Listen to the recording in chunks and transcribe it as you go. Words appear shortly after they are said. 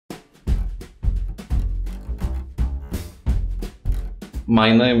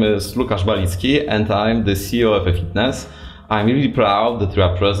My name is Łukasz Balicki and I'm the CEO of eFitness. I'm really proud that we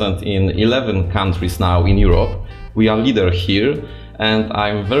are present in 11 countries now in Europe. We are leader here, and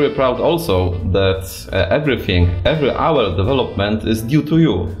I'm very proud also that every our development is due to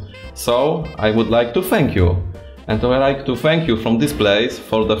you. So I would like to thank you. And I would like to thank you from this place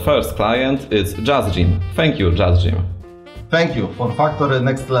for the first client, it's Just Gym. Thank you, Just Gym. Thank you for Factory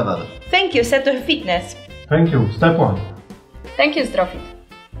Next Level. Thank you, Sector Fitness. Thank you, Step 1. Thank you, Zdrofit.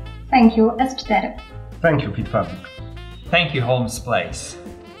 Thank you, S4. Thank you, Fit Fabric. Thank you, Holmes Place.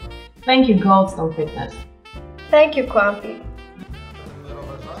 Thank you, Goldstone Fitness. Thank you, Quampi.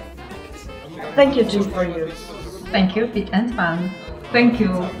 Thank you, Gym for You. Thank you, Fit and Fun. Thank you,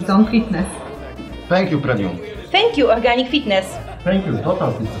 Zone Fitness. Thank you, Premium. Thank you, Organic Fitness. Thank you,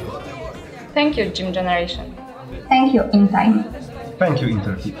 Total Fitness. Thank you, Gym Generation. Thank you, In Time. Thank you,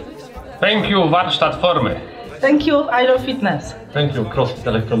 Interfit. Thank you, Warsztat Formy. Thank you, I Love Fitness. Thank you, CrossFit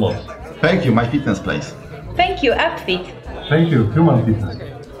Electromod. Thank you, My Fitness Place. Thank you, UpFit. Thank you, Human Fitness.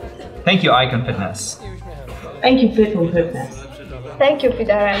 Thank you, Icon Fitness. Thank you, Fitful Fitness. Thank you, Fit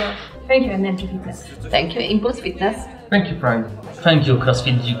Arena. Thank you, Energy Fitness. Thank you, Impulse Fitness. Thank you, Prime. Thank you,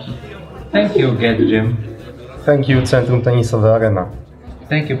 CrossFit Dziki. Thank you, Get Gym. Thank you, Centrum Tenisowe Arena.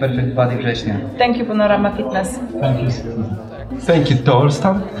 Thank you, Perfect Body Września. Thank you, Panorama Fitness. Thank you,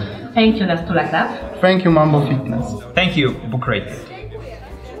 Tallstar. Thank you, Lastula Club. Thank you, Mambo Fitness. Thank you, Book Rated.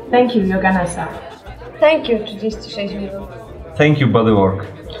 Thank you, Yoga Nasa. Thank you, 36 minut. Thank you, Bodywork.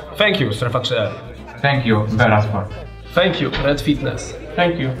 Thank you, Strefa 3R. Thank you, Vera Sport. Thank you, Red Fitness.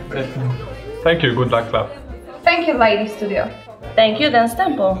 Thank you, Red. Thank you, Good Luck Club. Thank you, Lady Studio. Thank you, Dance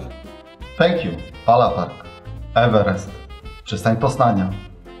Temple. Thank you, Pala Park, Everest, Przystań Poznania,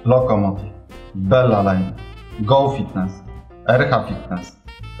 Lokomotiv, Bella Lane, Go Fitness, RH Fitness,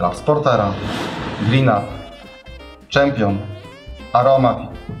 Club Sportera, Green Up, Champion, Aroma Fit,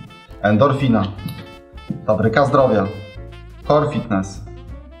 Endorfina, Fabryka Zdrowia, Core Fitness,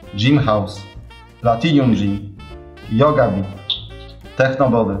 Gym House, Platinum Gym, Yoga Beat,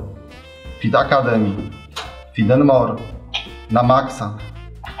 Technobody, Fit Academy, Fit & More, na Maxa,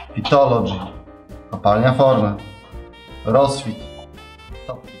 Fitology, Kopalnia Formy, Rossfit,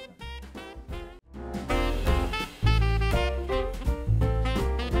 Top Fit.